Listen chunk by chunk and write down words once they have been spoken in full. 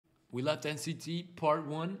We left NCT part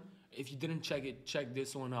 1. If you didn't check it, check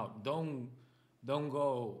this one out. Don't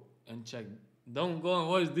go and check. Don't go and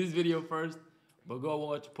watch this video first, but go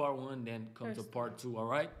watch part 1, then come to part 2. All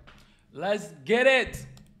right? Let's get it.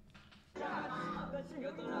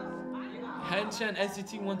 Hanchan,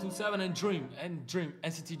 NCT 127, and Dream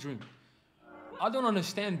NCT Dream. I don't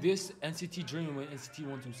understand this NCT Dream with NCT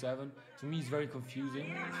 127. To me, it's very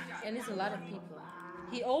confusing. And it's a lot of people.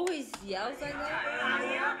 He always yells like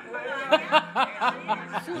that.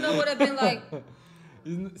 Suno would have been like...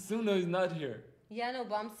 Suno is not here. Yeah, I know,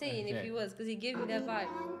 but I'm saying if he was, because he gave me that vibe.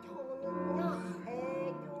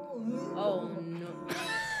 Oh, no.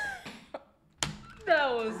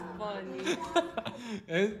 That was funny.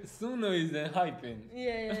 And Suno is hyping.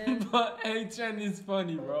 Yeah. But Hanchan is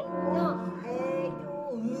funny, bro.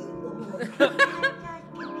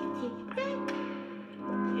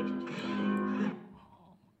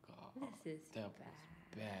 This is that was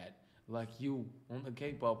bad. Like you on the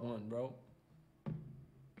K-pop one, bro.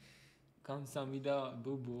 Kamsamida,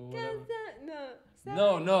 boo boo.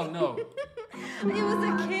 No. No. He was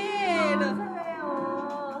a kid.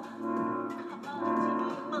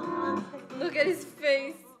 Look at his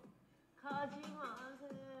face.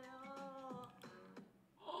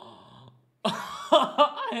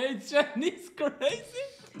 Hanchan is crazy.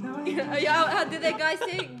 Yeah, how did that guy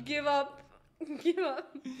say? Give up. Give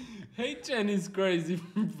up. Hanchan is crazy,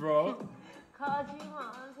 bro. Oh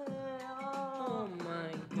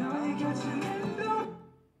my god.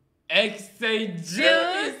 XAJ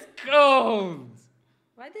is cold.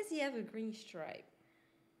 Why does he have a green stripe?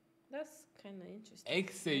 That's kind of interesting.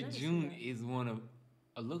 XAJ is one of...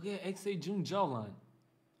 look at XAJ jawline.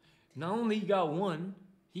 Not only he got one,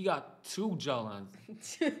 he got 2 jawlines.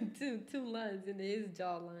 two lines in his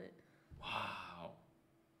jawline. Wow.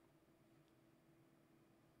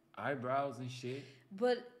 Eyebrows and shit.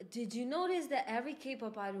 But did you notice that every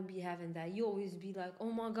K-pop idol be having that? You always be like, oh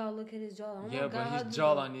my god, look at his jawline. Oh yeah, my god, but his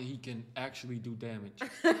jawline, he can actually do damage.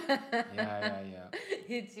 Yeah.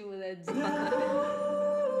 Hit you with that jawline.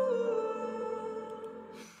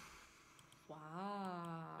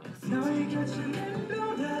 Wow.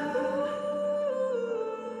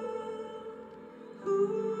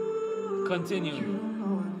 Continue.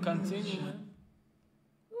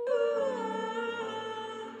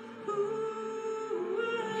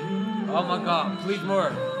 Oh my god, please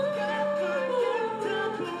more.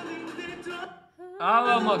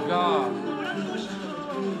 Oh my god.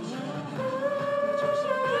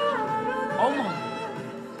 Oh my.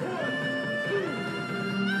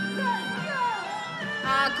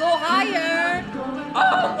 Go higher. Oh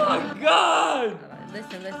my god.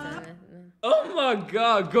 Listen. Oh my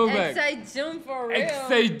god, go back. XAJ for real.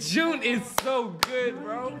 XAJ is so good,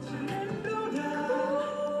 bro.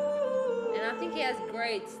 And I think he has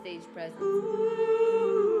great stage presence.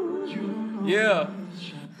 Yeah.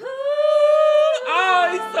 Oh,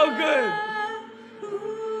 he's so good.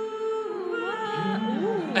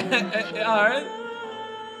 All right.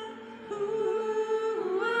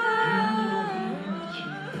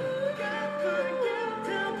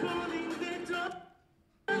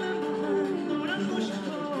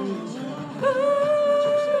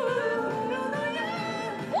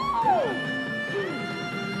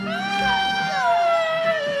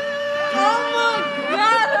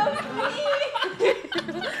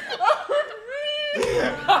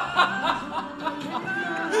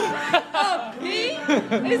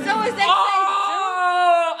 It's always XAJ.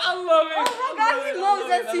 Oh, I love it. Oh my god, he loves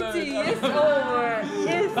NCT.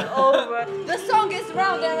 It's over. The song is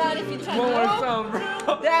round and round if you try to. One more song, bro.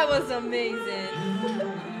 That was amazing.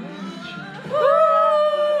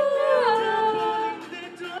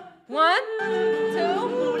 One,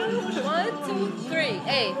 two, 3.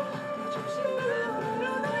 Hey.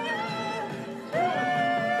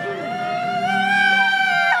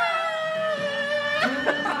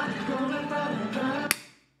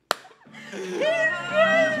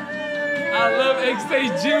 I love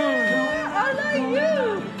XAJ. I like you.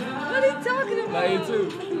 What are you talking about? Like you too.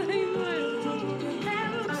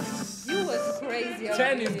 You was crazy.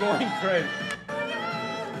 Chan is going crazy.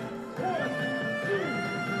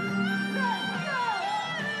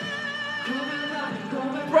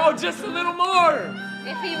 Bro, just a little more.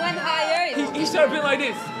 If he went higher, He should have been like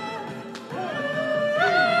this.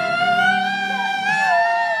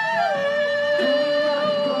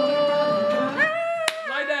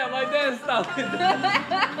 Like that, stop.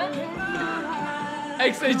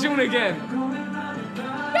 XAJ again.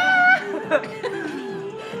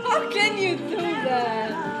 How can you do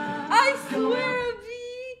that? I swear, B.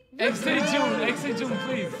 XAJ,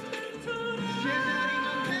 please.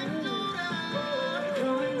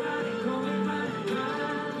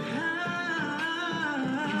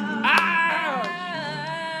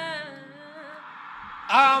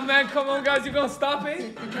 come on, guys, you gonna stop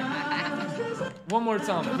it? One more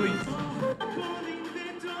time, please.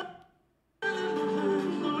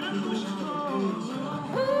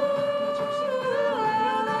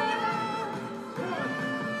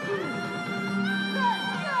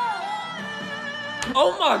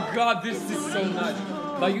 Oh my God, this is so nice.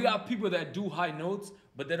 Like you got people that do high notes,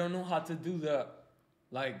 but they don't know how to do the,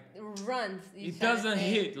 like. Runs. It doesn't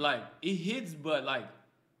hit, like it hits, but like.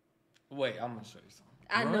 Wait, I'm gonna show you something.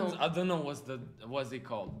 I know. I don't know what's it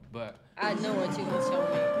called, but. I know what you're gonna show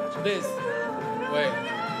me. This. Wait.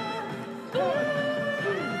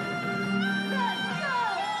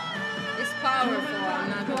 It's powerful. I'm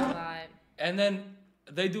not gonna lie. And then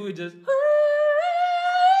they do it just.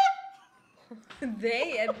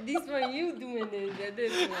 At least when you doing it, at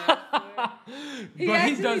this one. But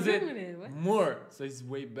he does it What? more, so it's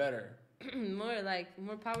way better.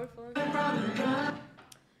 more powerful.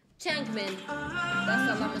 Chankman, that's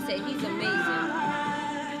all I'm gonna say. He's amazing.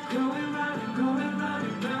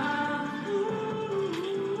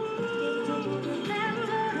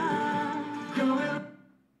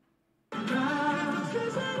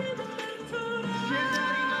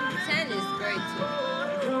 10 is great too.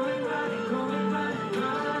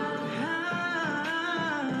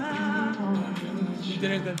 He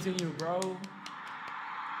didn't continue, bro.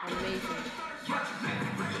 Amazing.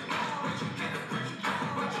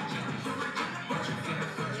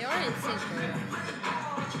 They are in sync, bro.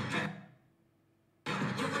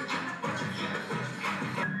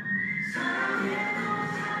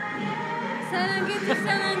 Sanangay to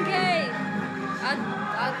Sanangay.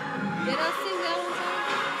 Did I sing that one time?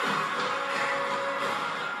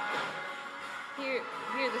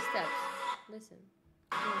 Hear the steps. Listen.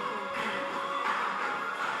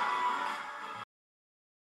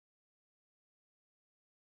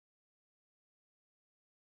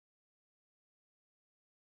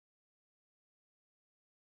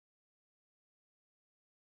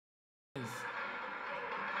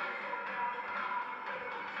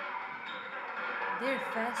 They're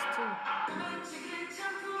fast too.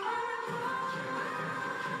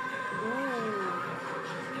 Ooh.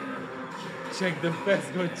 Check the fast,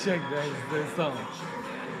 go check the song.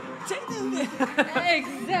 Check the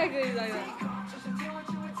Exactly like that.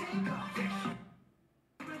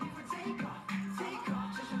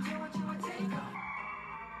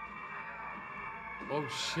 Oh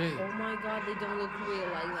shit. Oh my God, they don't look real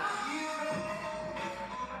like that.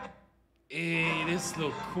 Hey, this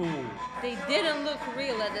look cool. They didn't look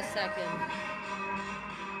real at the second.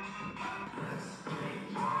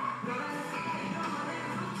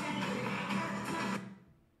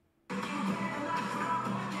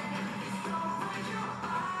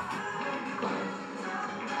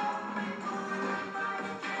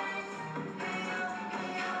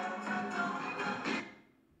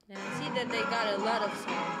 Yeah, I see that they got a lot of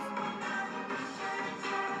songs.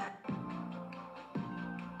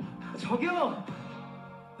 저기요.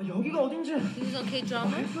 여기가 어딘지. He was on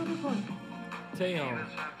K-drama? Taeyong. What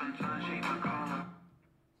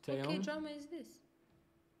Taeyong? K-drama is this?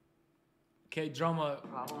 K-drama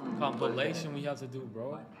compilation we have to do,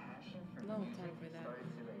 bro. Long time for that.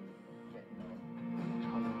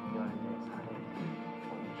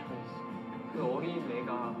 그 어린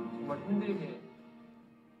애가 정말 힘들게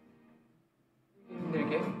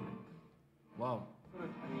Wow.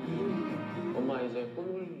 엄마 이제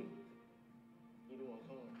꿈을 이루어서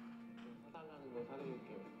사달라는 거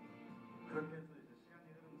사드릴게요. 그렇게 해서 이제 시간이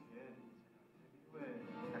흐른 뒤에 후에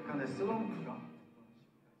약간의 슬럼프가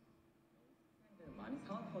많이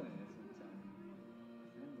상했거든요, 진짜.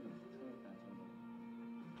 팬들이 붙으니까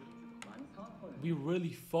좀 많이 상했거든요, We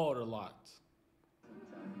really fought a lot.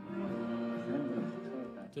 진짜. 팬들이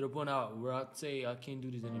붙으니까. To the point out where I'd say I can't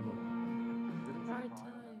do this anymore. Hard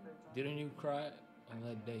time. Didn't you cry on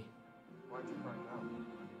that day? Why'd you cry now?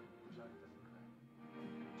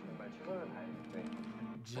 정말 최선을 다했는데.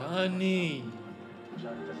 Johnny.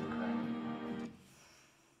 Johnny doesn't cry.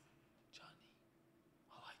 Johnny.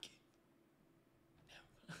 I like it.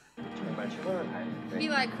 정말 최선을 다했는데. Be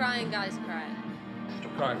like crying guys cry.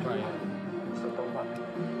 Cry, cry. 있었던 것 같아요.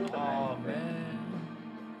 Oh man.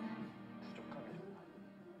 부족함이 좀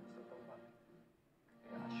있었던 것 같아요.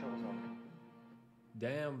 그게 아쉬워서.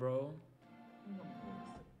 Damn, bro.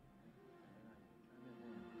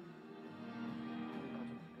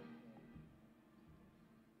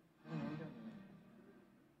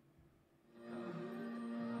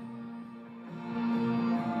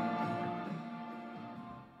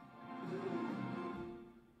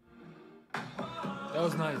 That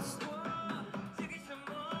was nice.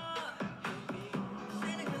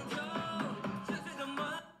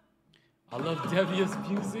 I love devious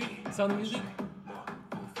music, sound of music.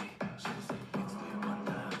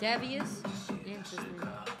 Devious? Interesting.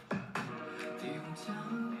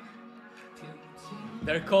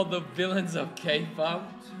 They're called the villains of K-pop.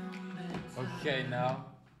 Okay, now.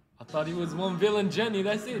 I thought he was one villain, Jenny,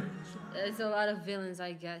 that's it. There's a lot of villains,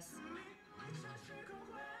 I guess.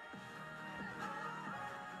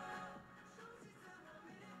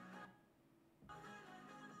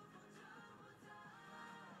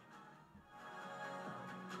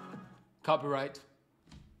 Copyright.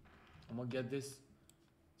 I'm gonna get this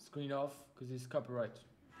screen off because it's copyright.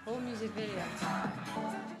 Whole music video.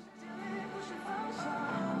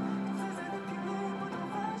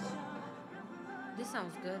 This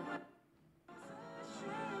sounds good.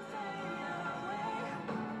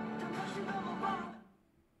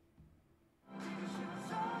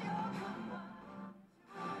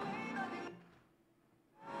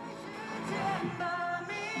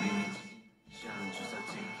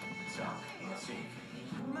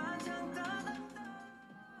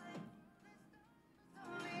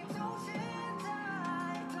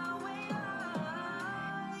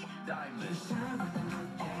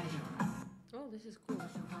 Oh, this is cool.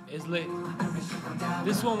 It's lit.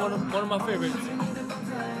 This one of my favorites.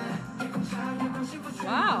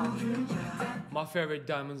 Wow. My favorite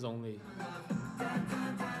Diamonds Only.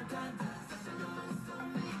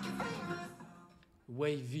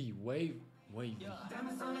 Wavy.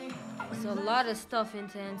 There's a lot of stuff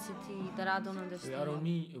into NCT that I don't understand. I don't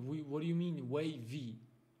mean. What do you mean wavy?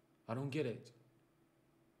 I don't get it.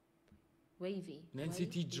 Wavy.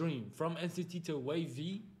 NCT Dream. From NCT to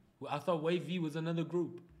Wavy. I thought Wavy was another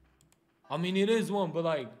group. I mean, it is one, but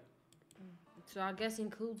like. So I guess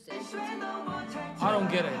includes NCT. I don't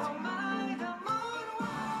get it.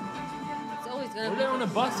 It's always gonna Were be. they on a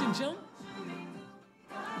boxing gym?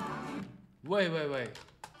 Wait.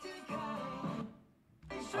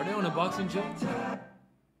 Are they on a boxing gym?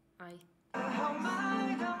 Aye.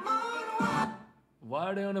 Why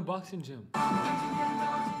are they on a boxing gym?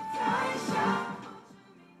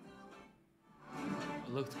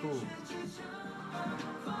 It looked cool.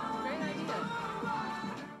 Great idea.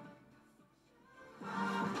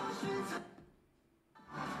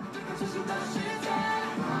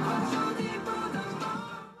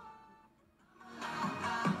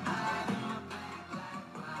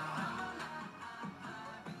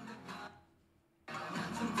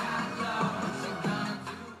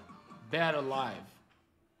 Bad Alive.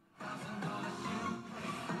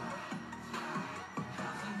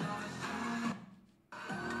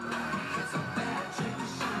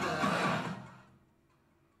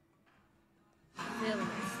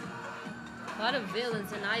 Villains. A lot of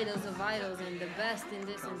villains and idols of idols and the best in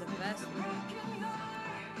this and the best in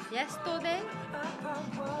Yesterday?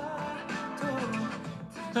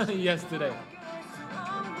 Yesterday.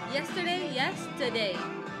 Yesterday.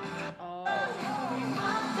 Oh.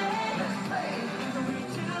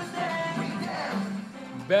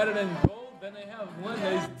 Better than gold, then they have one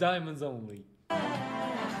that is Diamonds Only.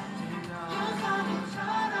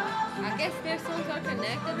 I guess their songs are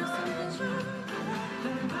connected or something.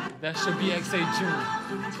 That should be XA June.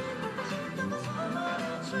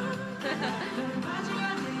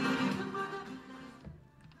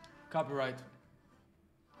 Copyright.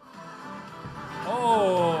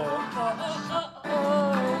 Oh.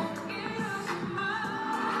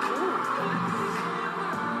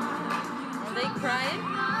 Are they crying?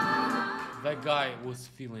 That guy was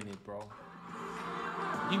feeling it, bro.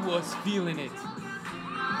 He was feeling it.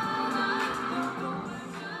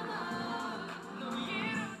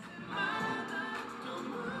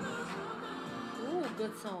 Ooh,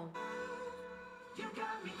 good song.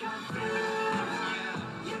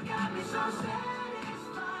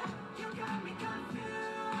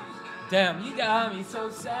 Damn, you got me so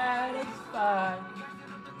satisfied.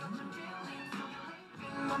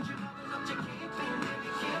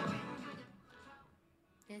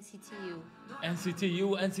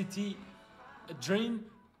 NCT Dream,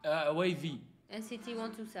 Wavy. NCT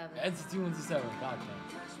 127. NCT 127, god damn.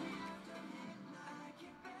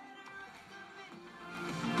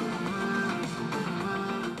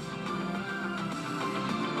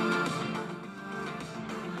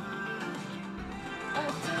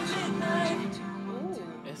 Ooh.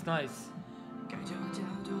 It's nice.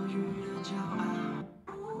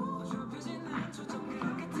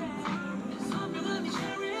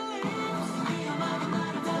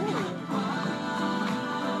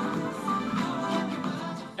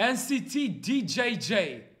 NCT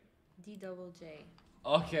DJJ. D-double-J.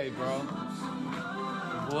 Okay, bro.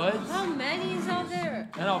 What? How many is out there?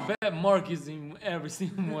 And I'll bet Mark is in every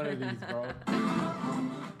single one of these, bro.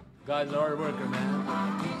 Guy's a hard worker,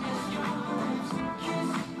 man.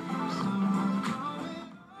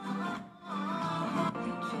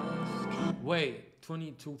 Wait,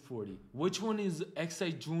 2240. Which one is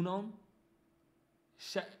XA June on?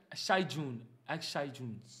 Shai June. X Shai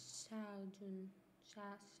June. Xiaojun.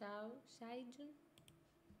 Xiaojun?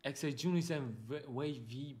 XA June is in Wave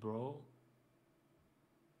V, bro.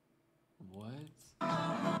 What?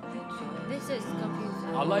 This is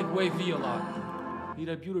confusing. I like Wave V a lot. He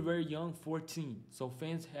debuted very young, 14. So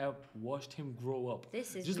fans have watched him grow up.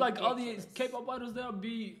 This is just like all the ridiculous. K-pop idols that will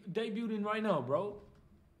be debuting right now, bro.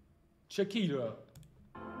 Shakira.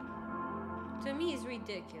 To me, it's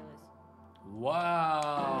ridiculous.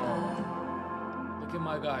 Wow. Look at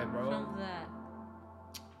my guy, bro. From that.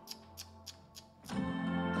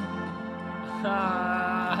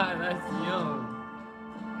 That's young.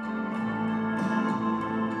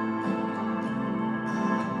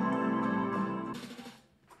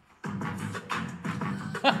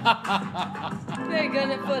 They're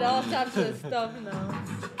gonna put all types of stuff now.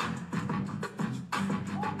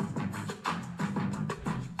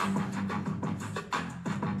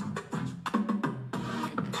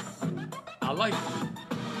 I like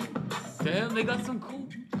it. Damn, they got some cool.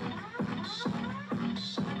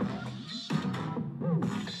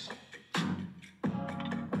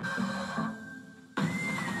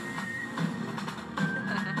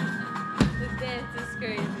 The dance is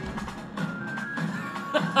crazy.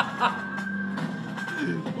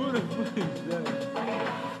 What the fuck is that?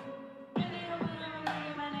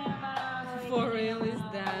 For real is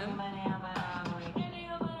them.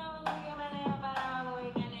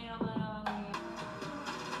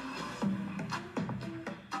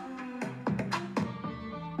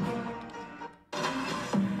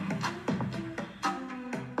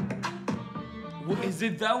 Is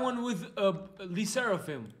it that one with Lee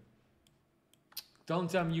Seraphim? Don't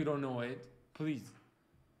tell me you don't know it, please.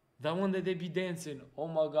 That one that they be dancing. Oh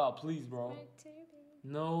my God, please, bro.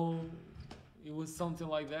 No, it was something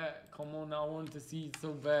like that. Come on now, I wanted to see it so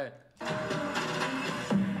bad.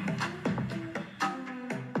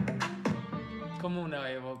 Come on now,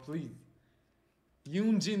 Eva, please.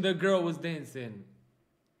 Yoonjin, the girl, was dancing.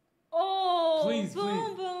 Oh, Please, boom,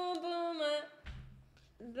 please. boom, boom.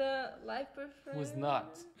 The live performance Was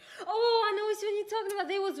not. Oh, I know which one you're talking about.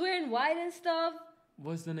 They was wearing white and stuff.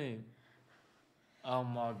 What's the name? Oh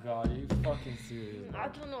my God, are you fucking serious? I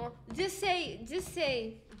don't know. Just say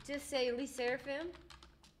Lee Seraphim.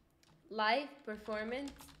 Live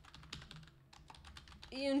performance.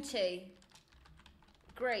 Yoonchae.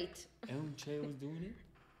 Great. Che was doing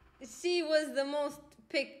it? She was the most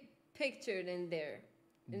pictured in there.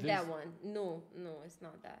 In This- that one. No, it's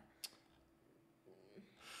not that.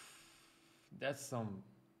 That's some.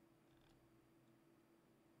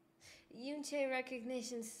 Yoonchae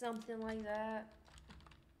recognition, something like that.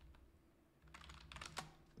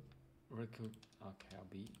 Okay, I'll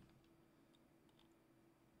be.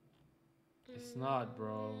 It's not,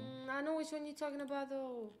 bro. I know which one you're talking about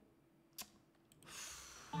though.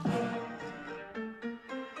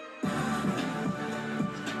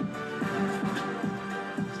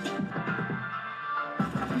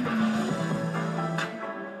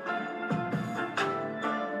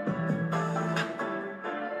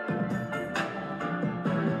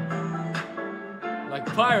 Like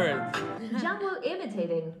pirates. Jungwoo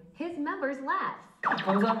imitating his members' laughs.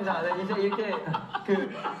 감사합니다. 네, 이제 이렇게 그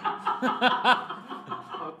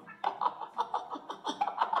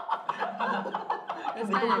That's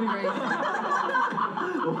kind of crazy.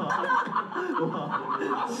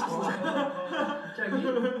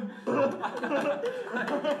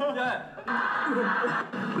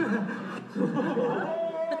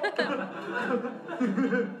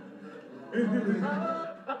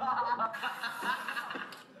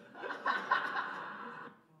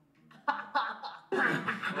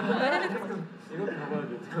 이렇게 먹어야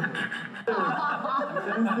돼.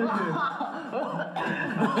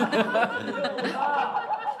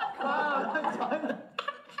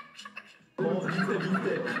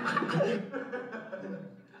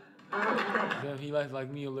 Damn, he likes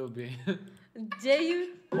like me a little bit. Jayu?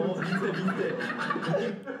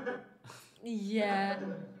 Yeah.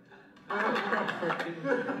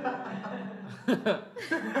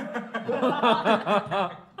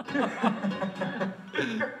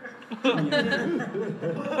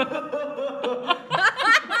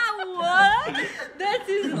 What? That's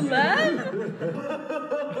his laugh?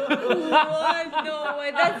 What? No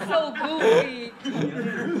way. That's so goofy.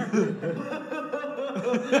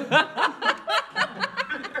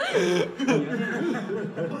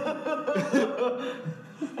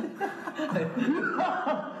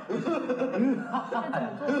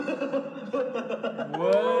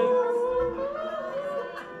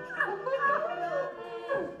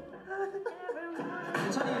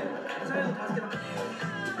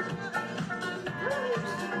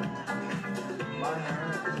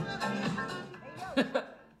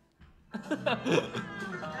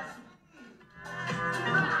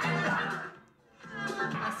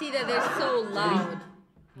 I see that they're so loud.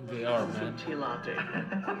 They are, man. tea latte.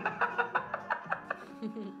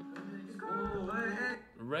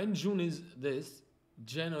 Renjun is this,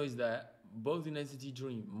 Jeno is that, both in NCT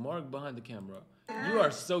Dream, Mark behind the camera. You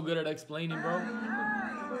are so good at explaining, bro.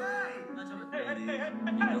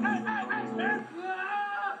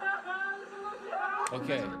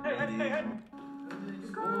 Okay.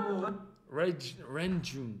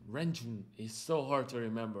 Renjun is so hard to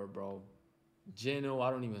remember, bro. Jeno,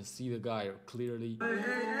 I don't even see the guy clearly.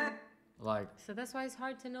 Like, So that's why it's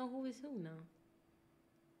hard to know who is who now.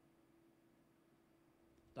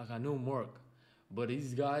 I know Mark, but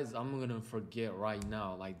these guys I'm gonna forget right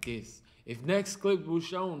now, like this. If next clip was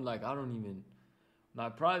shown, like I don't even,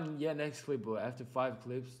 not probably yeah next clip, but after 5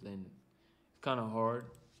 clips, then it's kind of hard.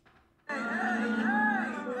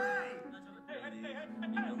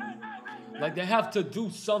 Like they have to do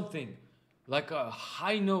something, like a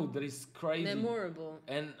high note that is crazy. Memorable.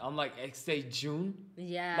 And I'm like XA June.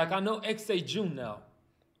 Yeah. Like I know XA June now.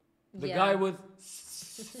 The Yeah. guy with.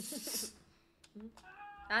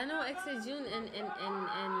 I know XA June and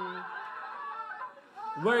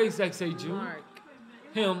Where is XA June? Mark.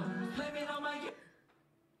 Him.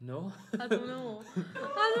 No? I don't know.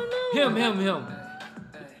 I don't know. Him.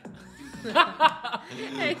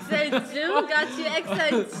 XA June got you XA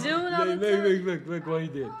June all the time. Look what he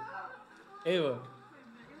did. Ava.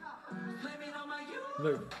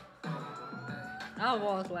 Look. I'll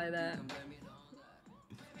walk like that.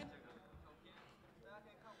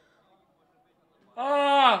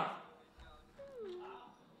 Ah!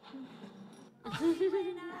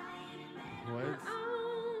 What?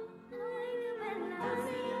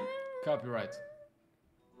 Copyright.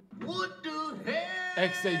 What the hell?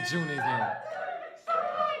 XA June is him.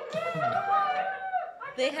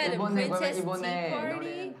 They had a princess tea 이번에 party.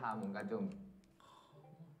 노래는 다 뭔가 좀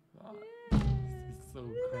It's so I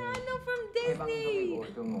crazy. know from Disney.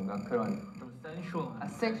 해방적이고 좀 뭔가 그런 좀 sensual.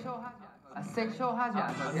 섹슈하지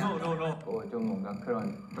않거든요. No. 좀 뭔가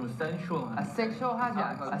그런 좀 sensual. 섹슈하지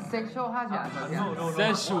않거든요.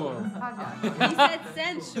 Sensual. He said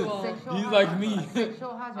sensual. He's like me.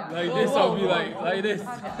 섹슈하지 않거든요. Like this, I'll be like this.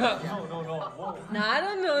 No. No, I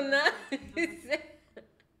don't know that. He said-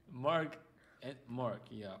 Mark,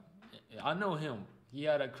 yeah. I know him. He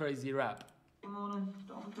had a crazy rap. Don't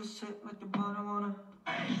just sit like the bottom wanna.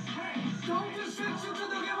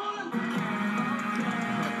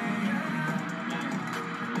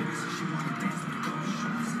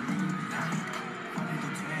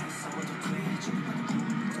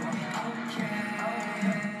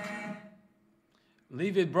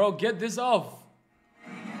 Leave it, bro. Get this off.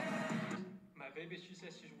 My baby, she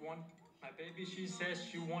says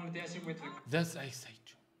she want dancing with me. That's XA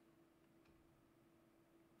June.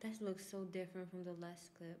 That looks so different from the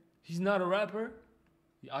last clip. He's not a rapper.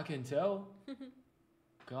 I can tell.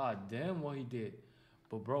 God damn what he did.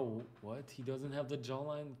 But bro, what? He doesn't have the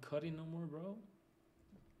jawline cutting no more, bro?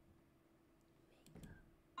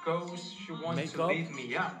 Goes, she wants Makeup? to leave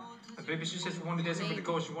me out. My baby, she says she want to dance with the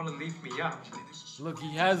ghost, she want to leave me out. Look,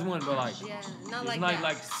 he has one, but like, Yeah, not it's like not that.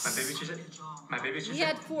 like. My baby, she He said.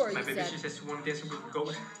 had 4, My he baby, said. she says she want to dance with the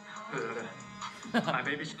ghost. My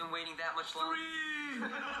baby, she Been waiting that much longer. 3.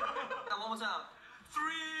 Now one more time. 3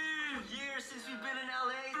 years since we've been in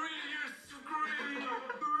LA. 3 years.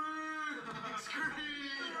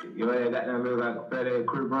 Scream. Your head got that look like a fat ass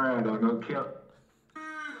Chris Brown, though, no cap.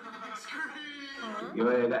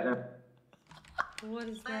 Your head got that. What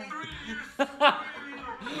is that?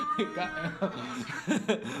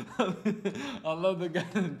 I love the guy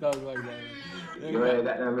that talks like that. Your head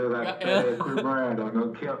got that look like a fat ass Chris Brown, though, no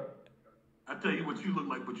cap. I tell you what you look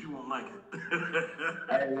like, but you won't like it.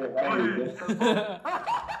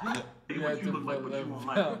 You What had you to look like, put but you won't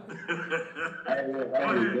left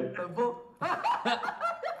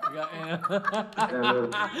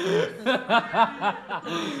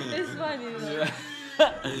It's funny though.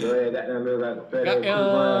 Your head got that look like a fat ass Chris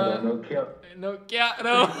Brown, though, no cap. No cap,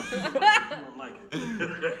 no. You won't like it.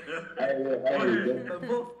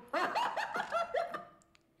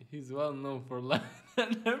 He's well known for laughing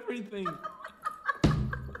at everything.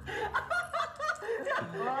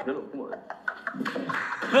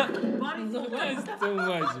 That's too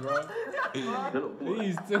much, bro.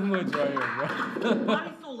 He's too much right here, bro.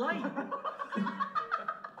 Body's so light.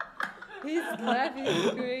 His laugh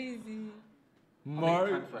is crazy.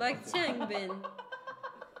 Mark. Like Changbin.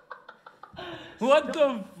 What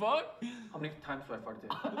the fuck? How many times do I fart in?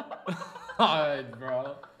 Alright,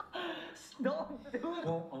 bro. Stop, dude.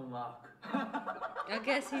 Won't unlock. I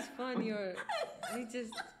guess he's funny or he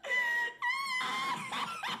just.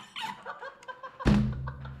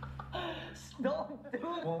 Stop, dude.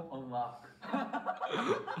 Won't unlock.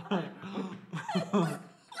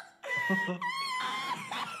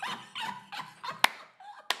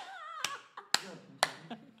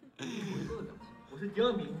我是第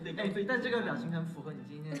二名，你得对，但这个表情很符合你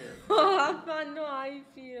今天的。 Oh, I don't know how you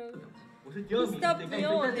feel. 我是第二名， Stop 你得对，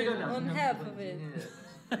 yawning 但这个表情 on 很 half 符合 of 你 it. 今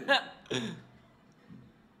天的。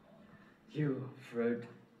You fruit.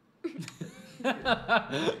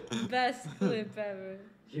 Best clip ever.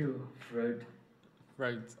 You fruit.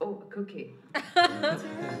 Right. Oh, a cookie.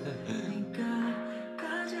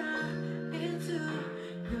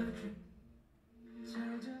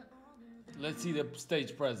 Let's see the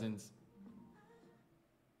stage presence.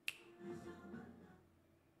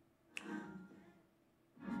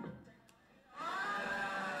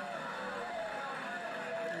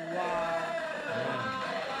 Wow.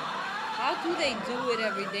 How do they do it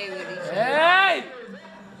every day with each other? Hey!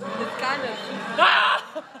 It's kind of.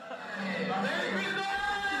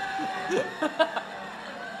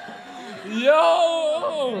 Yo!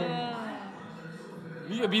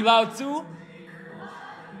 You gonna be loud too?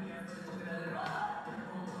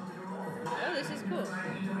 Oh, this is cool.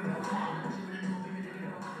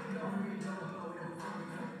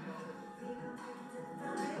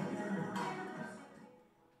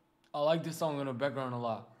 I like this song in the background a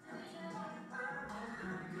lot.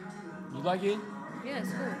 You like it? Yeah,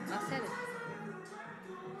 it's cool. I said it.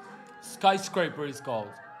 Skyscraper is called.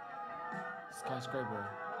 Skyscraper.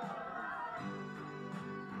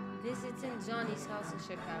 Visiting Johnny's house in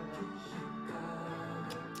Chicago.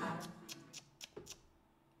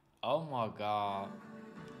 Oh my god.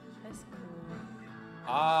 That's cool.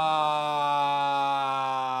 Ah.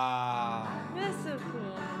 That's so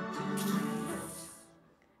cool.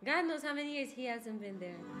 God knows how many years he hasn't been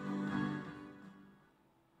there.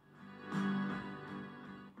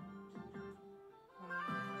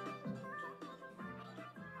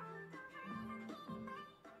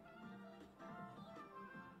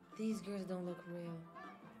 These girls don't look real.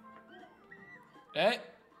 Hey,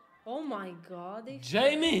 Oh my god, they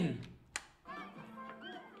Jamin.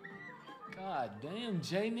 God damn,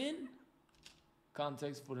 Jamin.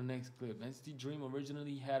 Context for the next clip. NCT Dream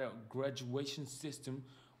originally had a graduation system,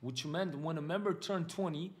 which meant when a member turned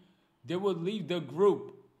 20, they would leave the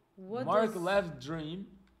group. What Mark does- left Dream,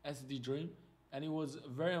 NCT Dream, and it was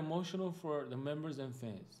very emotional for the members and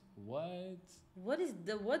fans. What? what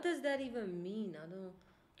does that even mean? I don't.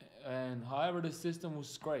 And however, the system was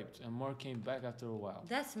scraped, and Mark came back after a while.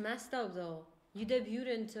 That's messed up though. You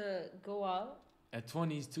debuted to go out. At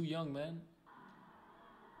 20, he's too young, man.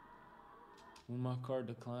 When my car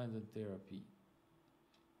declines in therapy.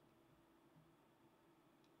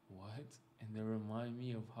 What? And they remind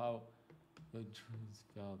me of how the dreams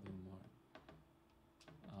felt in Mark.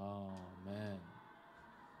 Oh, man.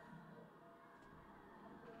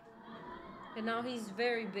 And now he's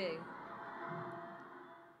very big.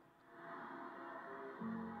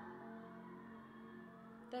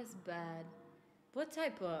 That's bad. What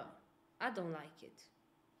type of... I don't like it.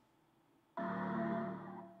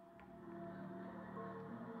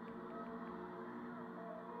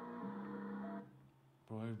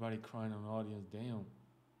 Bro, everybody crying on the audience. Damn.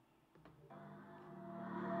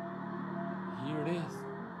 Here it is.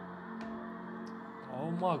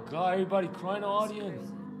 Oh my god, everybody crying on the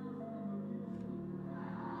audience.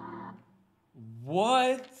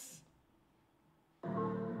 What?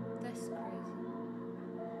 That's crazy.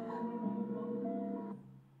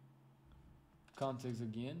 Context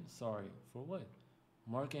again. Sorry. For what?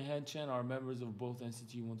 Mark and Han-chan are members of both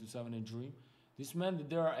NCT 127 and Dream. This meant that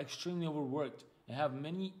they are extremely overworked and have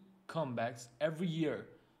many comebacks every year,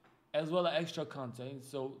 as well as extra content,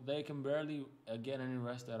 so they can barely get any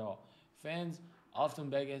rest at all. Fans often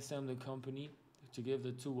beg SM the company to give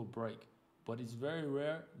the two a break, but it's very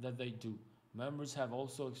rare that they do. Members have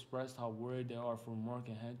also expressed how worried they are for Mark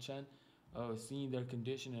and Han-chan, seeing their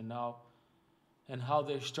condition and how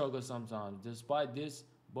they struggle sometimes. Despite this,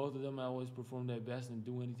 both of them always perform their best and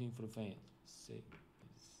do anything for the fans. Sick.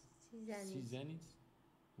 Seasonis?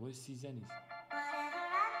 What is Seasonis?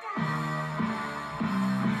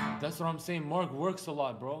 That's what I'm saying. Mark works a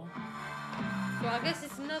lot, bro. So I guess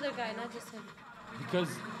it's another guy, not just him. Because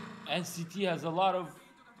NCT has a lot of...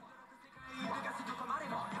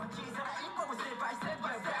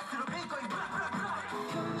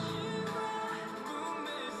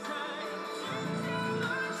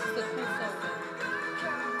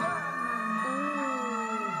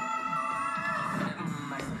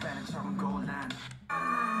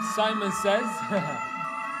 Simon Says.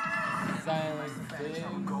 Simon Says.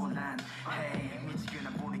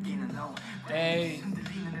 Hey.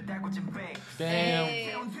 Damn.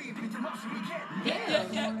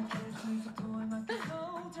 Damn.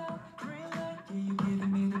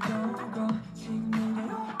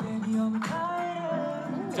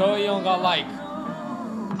 Doyoung got like.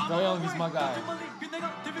 Doyoung is my guy.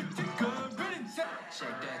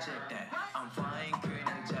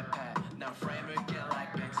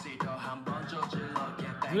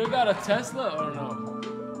 Do they got a Tesla or no?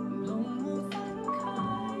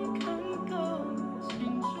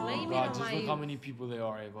 God, just look how many people there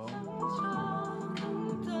are, Avo.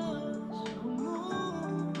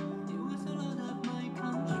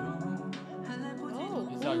 Oh,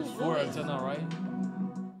 It's like 4 until now, right?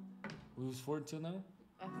 We was 4 until now?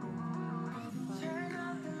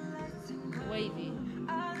 Wavy.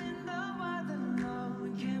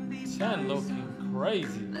 10 looking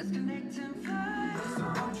crazy. Wavy.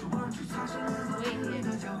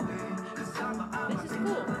 This is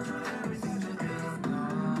cool.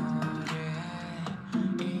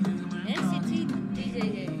 NCT DJ.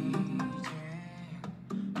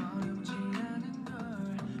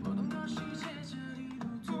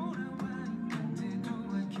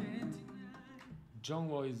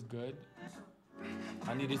 Jungwoo is good.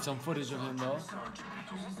 I needed some footage of him though.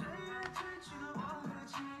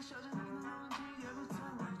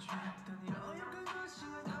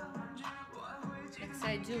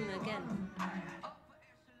 Excited June again.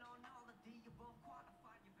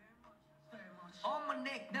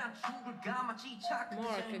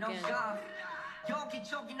 Mark again.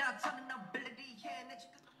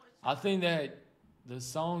 I think that the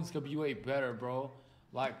songs could be way better, bro.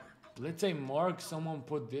 Like, let's say Mark, someone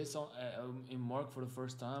put this on in Mark for the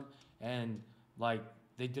first time, and like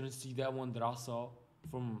they didn't see that one that I saw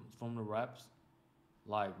from the raps.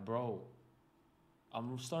 Like, bro,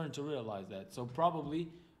 I'm starting to realize that. So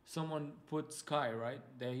probably someone put Sky, right?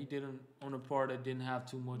 That he didn't on a part that didn't have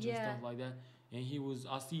too much and stuff like that, and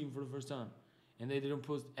I see him for the first time, and they didn't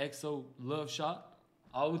put EXO Love Shot.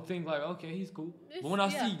 I would think like, okay, he's cool. But when I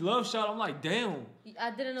see Love Shot, I'm like, damn.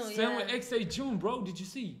 I didn't know. Same with XA June, bro. Did you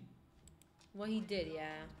see? What he did,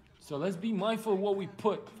 yeah. So let's be mindful of what we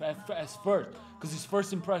put as first, because it's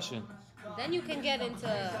first impression. Then you can get into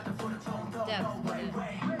depth with it.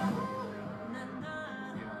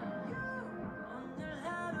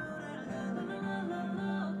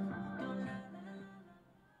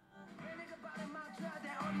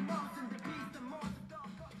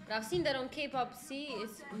 I've seen that on Kpop C,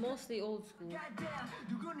 it's mostly old school.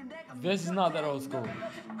 This is not that old school.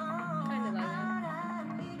 Kind of like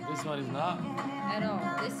that. This one is not. At all.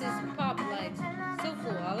 This is pop, like, so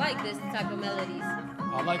cool. I like this type of melodies.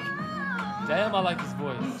 I like, damn, I like his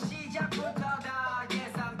voice.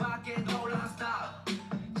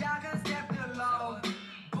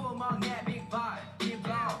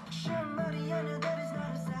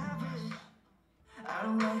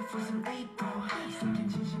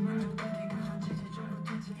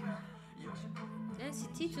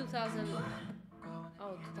 NCT 2000.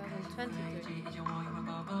 Oh, 2023.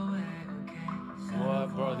 What,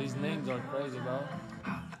 bro? These names are crazy, bro.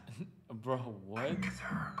 Bro, what?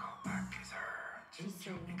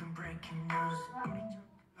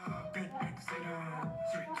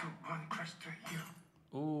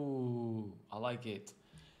 Ooh, I like it.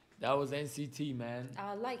 That was NCT, man.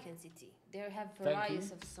 I like NCT. They have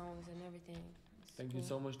varieties of songs and everything. Thank you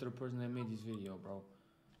so much to the person that made this video, bro.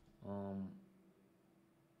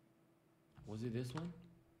 Was it this one?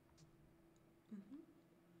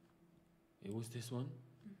 It was this one?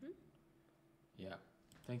 Yeah.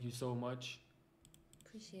 Thank you so much.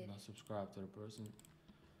 Appreciate it. Now subscribe to the person.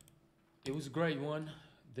 It was a great one.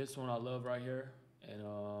 This one I love right here. And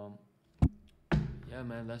yeah,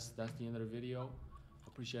 man, that's the end of the video.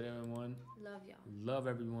 Appreciate everyone. Love y'all. Love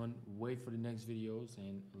everyone. Wait for the next videos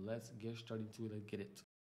and let's get started to it. Let's get it.